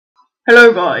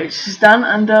Hello guys, this is Dan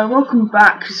and welcome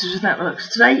back to Social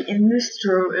Networks. Today in this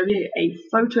tutorial it will be a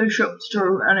Photoshop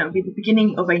tutorial and it will be the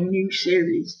beginning of a new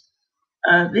series.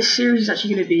 This series is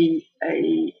actually going to be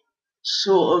a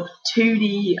sort of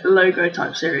 2D logo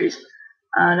type series,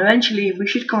 and eventually we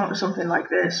should come up with something like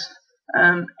this,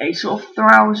 a sort of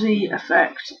drowsy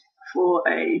effect for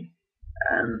a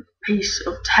piece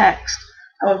of text.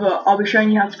 However, I'll be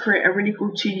showing you how to create a really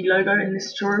cool 2D logo in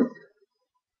this tutorial.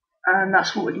 And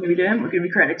that's what we're going to be doing. We're going to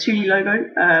be creating a 2D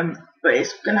logo, but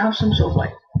it's going to have some sort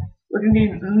of we're going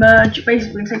to merge,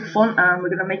 basically we're going to take a font and we're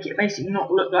going to make it basically not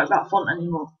look like that font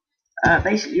anymore.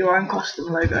 Basically your own custom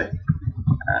logo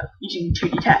using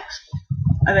 2D text.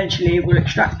 Eventually we'll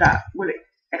extract that, we'll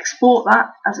export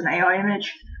that as an AI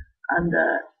image, and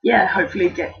yeah, hopefully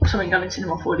get something done in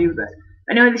Cinema 4D with it.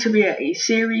 Anyway, this will be a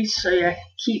series, so yeah,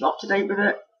 keep up to date with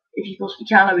it. If you possibly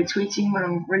can, I'll be tweeting when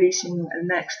I'm releasing the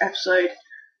next episode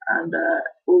and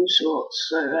all sorts.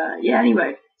 So yeah,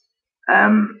 anyway,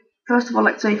 first of all,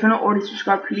 I'd like to say, if you're not already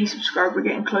subscribed, please subscribe. We're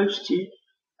getting close to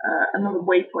another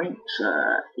waypoint.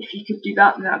 If you could do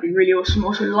that, then that'd be really awesome.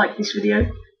 Also, like this video.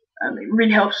 It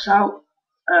really helps us out,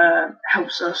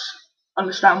 helps us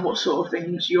understand what sort of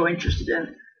things you're interested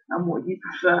in and what you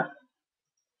prefer.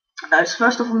 So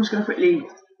first off, I'm just going to quickly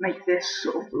make this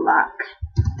sort of black,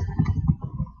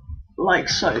 like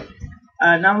so.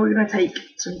 Now we're going to take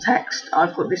some text.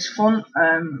 I've got this font,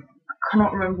 I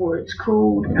cannot remember what it's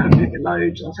called. If it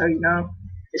loads, I'll tell you now.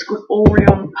 It's called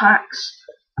Orion Pax,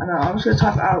 and I'm just going to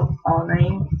type out our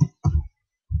name.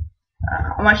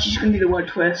 I'm actually just going to do the word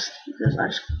twist because I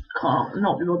just can't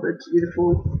not be bothered to do the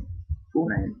full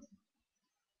name.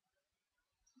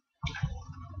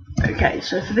 Okay,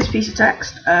 so for this piece of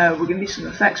text, we're going to do some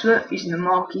effects with it using the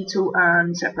marquee tool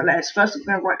and separate layers. First, I'm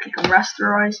going to right click on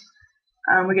rasterize,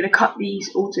 and we're going to cut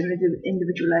these all to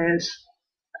individual layers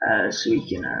so we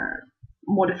can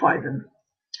modify them.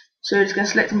 So we're just going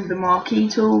to select them with the marquee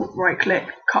tool, right click,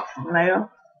 cut from layer,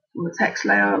 from the text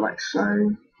layer, like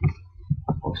so.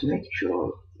 Also making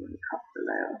sure we cut the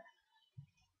layer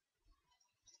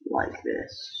like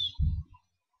this.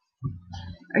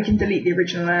 I can delete the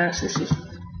original layer, so this is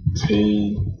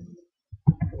T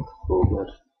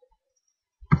forward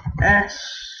S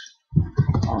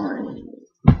I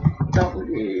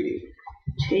W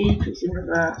T, because in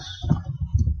reverse. I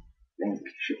think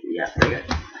should be, yeah, there you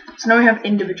go. So now we have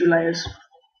individual layers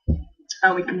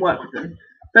and we can work with them.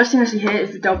 First thing I see here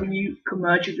is the W can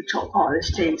merge with the top part of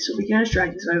this T, so we can just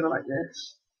drag this over like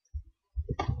this.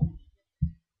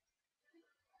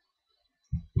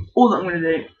 All that I'm going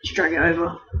to do is drag it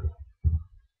over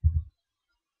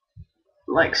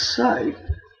like so.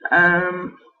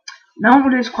 Now I'm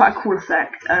going to do is quite a cool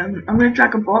effect. I'm going to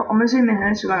drag a box. I'm going to zoom in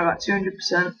here to around about 200%,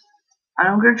 and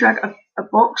I'm going to drag a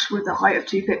box with a height of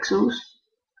 2 pixels,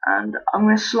 and I'm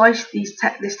going to slice this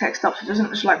text up so it doesn't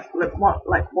just look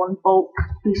like one bulk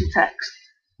piece of text.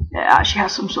 It actually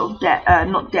has some sort of depth,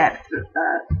 not depth,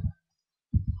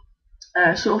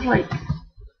 but sort of like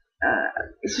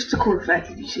it's just a cool effect,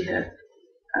 if you see here.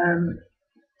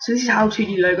 So this is how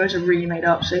 2D logos are really made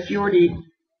up. So if you already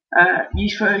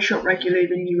use Photoshop regularly,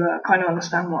 then you kind of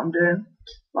understand what I'm doing.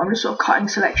 But I'm just sort of cutting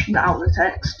selections out of the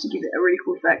text to give it a really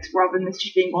cool effect, rather than this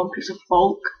just being one piece of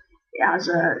bulk. It has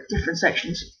different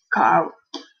sections cut out.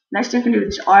 Next thing I can do with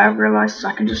this eye, I've realised, is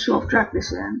I can just sort of drag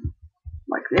this in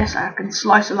like this, and I can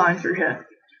slice a line through here.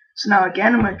 So now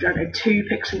again, I'm going to drag a 2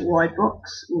 pixel wide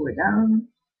box all the way down.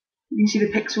 You can see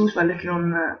the pixels by looking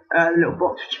on the little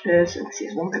box which appears. So you can see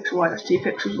it's 1 pixel wide, that's 2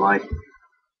 pixels wide.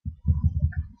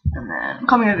 And then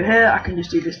coming over here, I can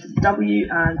just do this to the W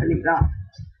and delete that.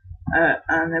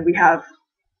 And then we have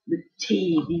the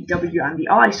T, the W, and the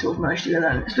I sort of merged together.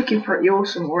 And it's looking pretty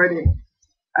awesome already,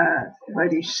 if I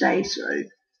do say so.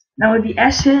 Now with the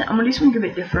S here, I'm going to do something a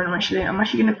bit different. I'm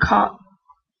actually going to cut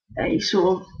a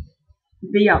sort of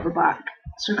V out the back.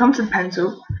 So come to the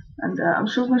pencil, and I'm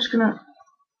sort of just going to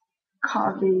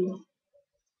cut a V,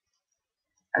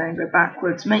 and then go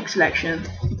backwards, make selection,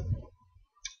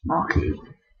 marquee,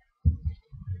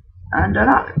 and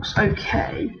that looks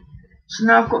okay. So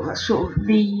now I've got that sort of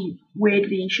weird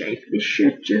V shape. This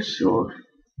should just sort of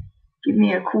give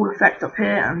me a cool effect up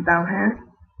here and down here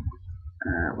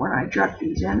when I drag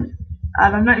these in.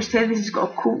 And I've noticed here this has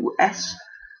got a cool S,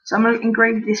 so I'm going to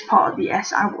engrave this part of the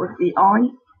S out with the I.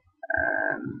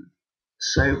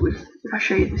 So if I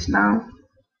show you this now,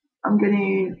 I'm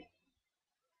going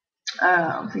to,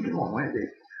 I'm thinking what I'm going to do.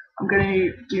 I'm going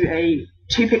to do a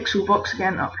 2 pixel box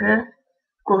again up here.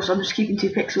 Of course, I'm just keeping 2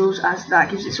 pixels as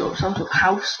that gives it sort of some sort of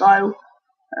house style,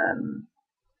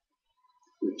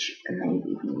 which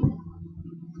enables me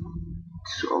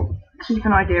to sort of keep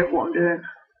an idea of what I'm doing.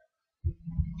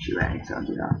 Shoot any, so I'll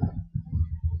do that.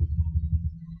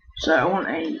 So I want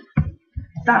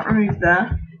that removed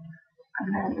there,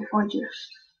 and then if I just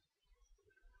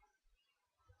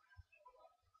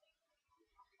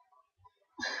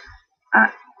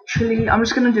actually, I'm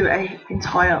just going to do a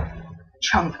entire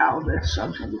chunk out of this. So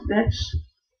I'm just going to do this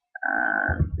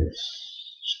and this.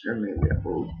 Just remove it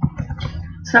all.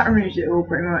 So that removes it all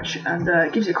pretty much,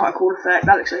 and gives it quite a cool effect.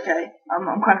 That looks okay. I'm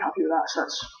kind of happy with that. So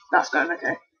that's going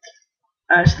okay.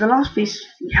 So the last piece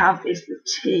we have is the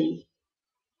T.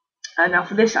 And now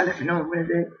for this, I definitely know what I'm going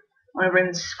to do. I'm going to bring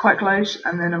this quite close,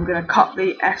 and then I'm going to cut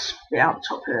the S bit out the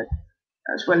top here,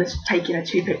 as well as taking a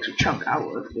 2 pixel chunk out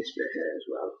of this bit here as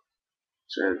well.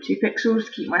 So 2 pixels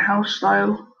to keep my house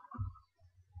style.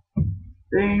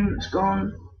 Boom, it's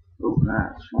gone. Oh,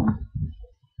 that's one.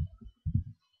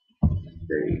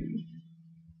 Boom.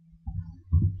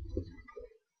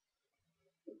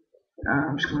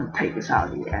 I'm just going to take this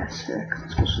out of the S here because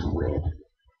it's got some weird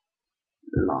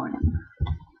line.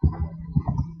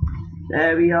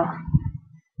 There we are.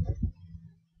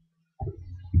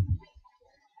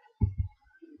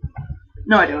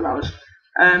 No idea what that was.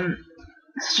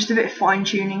 It's just a bit of fine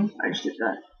tuning. I just did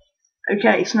that.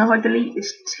 Okay, so now if I delete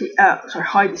this T,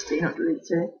 hide this T, not delete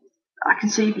T. I can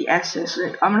see the S here. So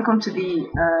I'm going to come to the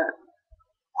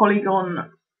polygon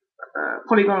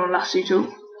on lasso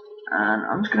tool, and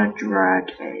I'm just going to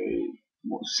drag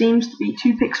what seems to be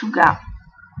 2 pixel gap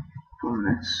from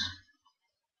this.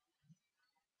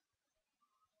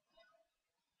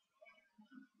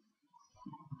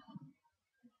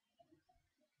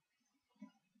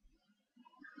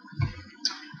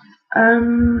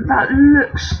 That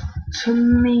looks to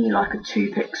me like a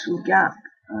 2 pixel gap.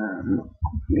 Not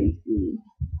completely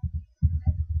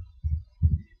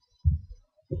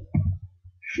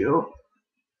sure.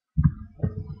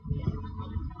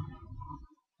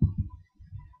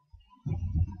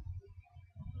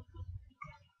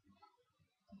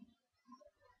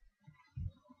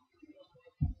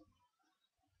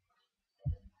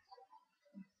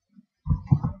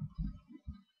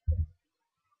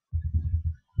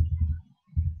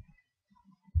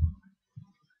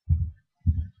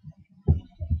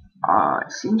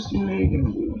 It seems to be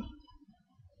moving.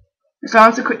 So I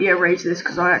have to quickly erase this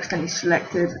because I accidentally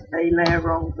selected a layer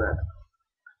wrong, but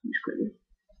just quickly.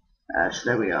 So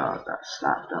there we are, that's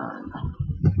that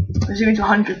done. Zooming to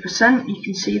 100%, you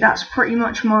can see that's pretty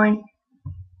much my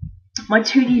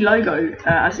 2D logo,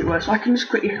 as it were. So I can just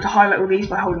quickly highlight all these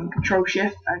by holding Control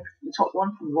Shift and the top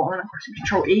one from the bottom, and pressing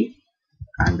Control E,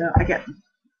 and I get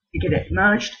it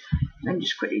merged. And then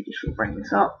just quickly bring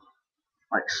this up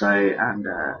like so, and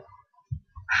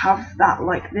have that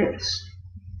like this.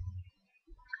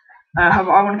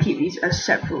 However, I want to keep these as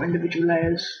separate individual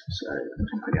layers, so I'm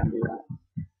just going to quickly undo that.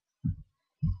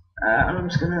 And I'm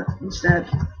just going to instead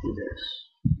do this.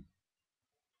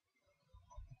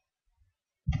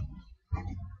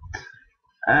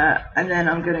 And then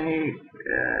I'm going to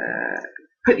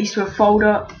put these to a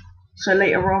folder, so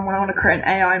later on when I want to create an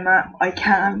AI map, I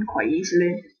can quite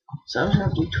easily. So I'm just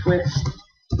going to do twist,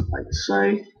 like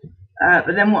so.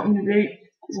 But then what I'm going to do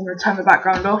is I'm going to turn the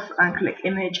background off and click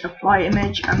image, apply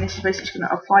image, and this is basically going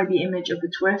to apply the image of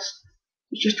the twist.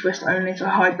 It's just twist only, so I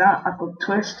hide that. I've got the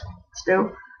twist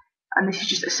still, and this is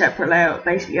just a separate layout,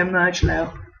 basically a merge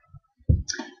layout.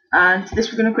 And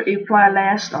this we're going to quickly apply a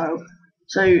layer style.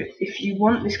 So if you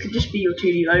want, this could just be your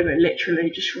 2D logo,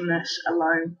 literally just from this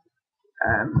alone,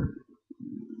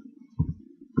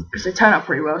 because they turn out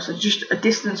pretty well. So just a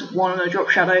distance of 1 on the drop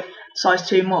shadow, size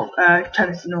 2,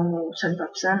 turn this to normal,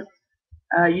 75%.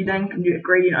 You then can do a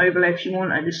gradient overlay if you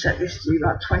want, and just set this to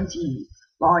about 20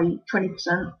 by 20%. I'm just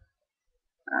going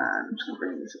to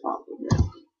bring this up a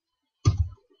bit,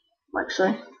 like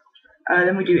so.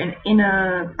 Then we do an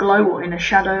inner glow or inner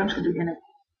shadow. I'm just going to do inner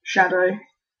shadow.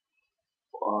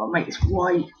 Or make this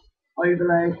white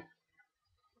overlay,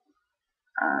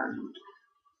 and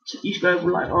use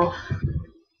global light off.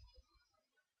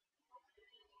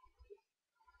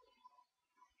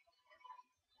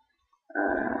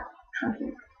 Trying to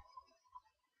think.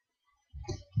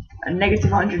 And negative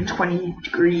 120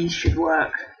 degrees should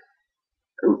work.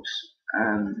 Oops.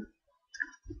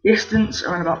 Distance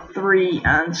around about 3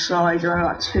 and size around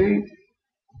about 2.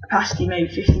 Opacity maybe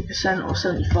 50% or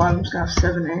 75. I'm just going to have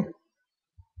 70.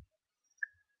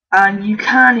 And you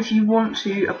can, if you want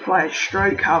to, apply a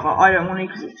stroke. However, I don't want to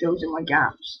because it fills in my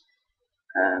gaps.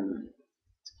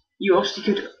 You also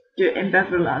could do it in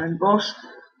bevel and emboss,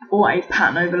 or a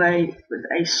pattern overlay with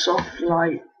a soft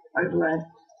light overlay,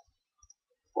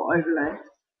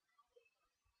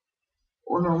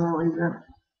 or normal even.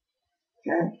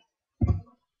 Okay.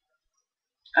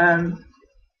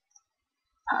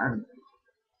 and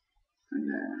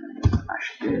then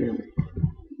actually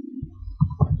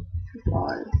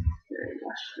 5,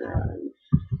 that's right.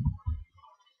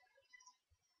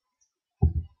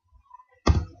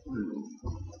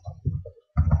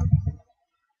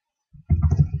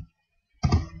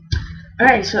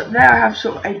 Okay, so there I have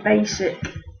sort of a basic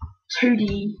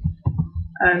 2D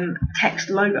text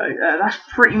logo. That's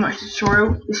pretty much the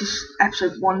tutorial. This is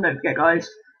episode 1, don't forget guys.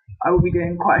 I will be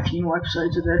doing quite a few more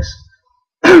episodes of this.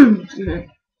 Excuse me.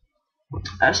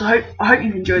 So I hope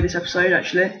you've enjoyed this episode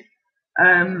actually.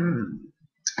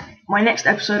 My next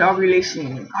episode I'll be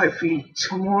releasing hopefully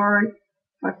tomorrow,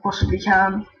 if I possibly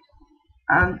can.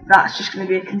 And that's just going to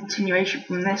be a continuation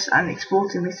from this and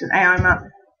exporting this to an AI map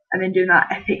and then doing that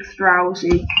epic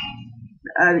drowsy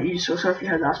that you just saw. Sorry if you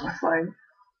heard that's my phone.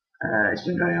 It's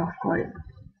been going off quite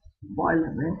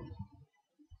violently.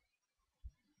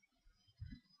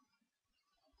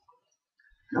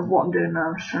 Now what I'm doing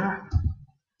now, so.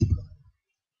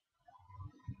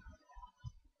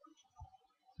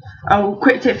 Oh,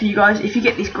 quick tip for you guys, if you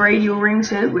get these gradial rings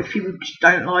here, which people just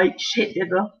don't like, just hit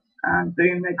dither and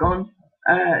boom, they're gone.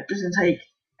 It doesn't take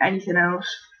anything else.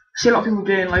 I see a lot of people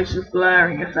doing loads of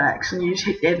blurring effects and you just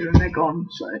hit dither and they're gone,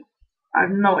 so I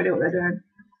have no idea what they're doing.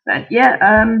 But yeah,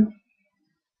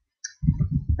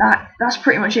 that's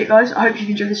pretty much it guys. I hope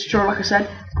you've enjoyed this tutorial. Like I said,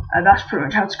 that's pretty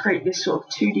much how to create this sort of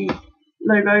 2D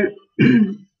logo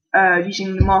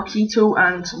using the marquee tool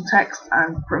and some text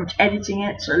and pretty much editing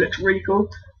it so it looks really cool.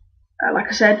 Like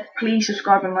I said, please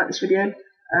subscribe and like this video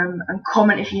and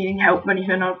comment if you need any help with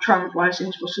anything. I'll try and reply as soon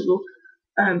as possible.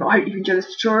 But I hope you've enjoyed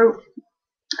this tutorial.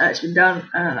 It's been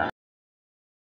done.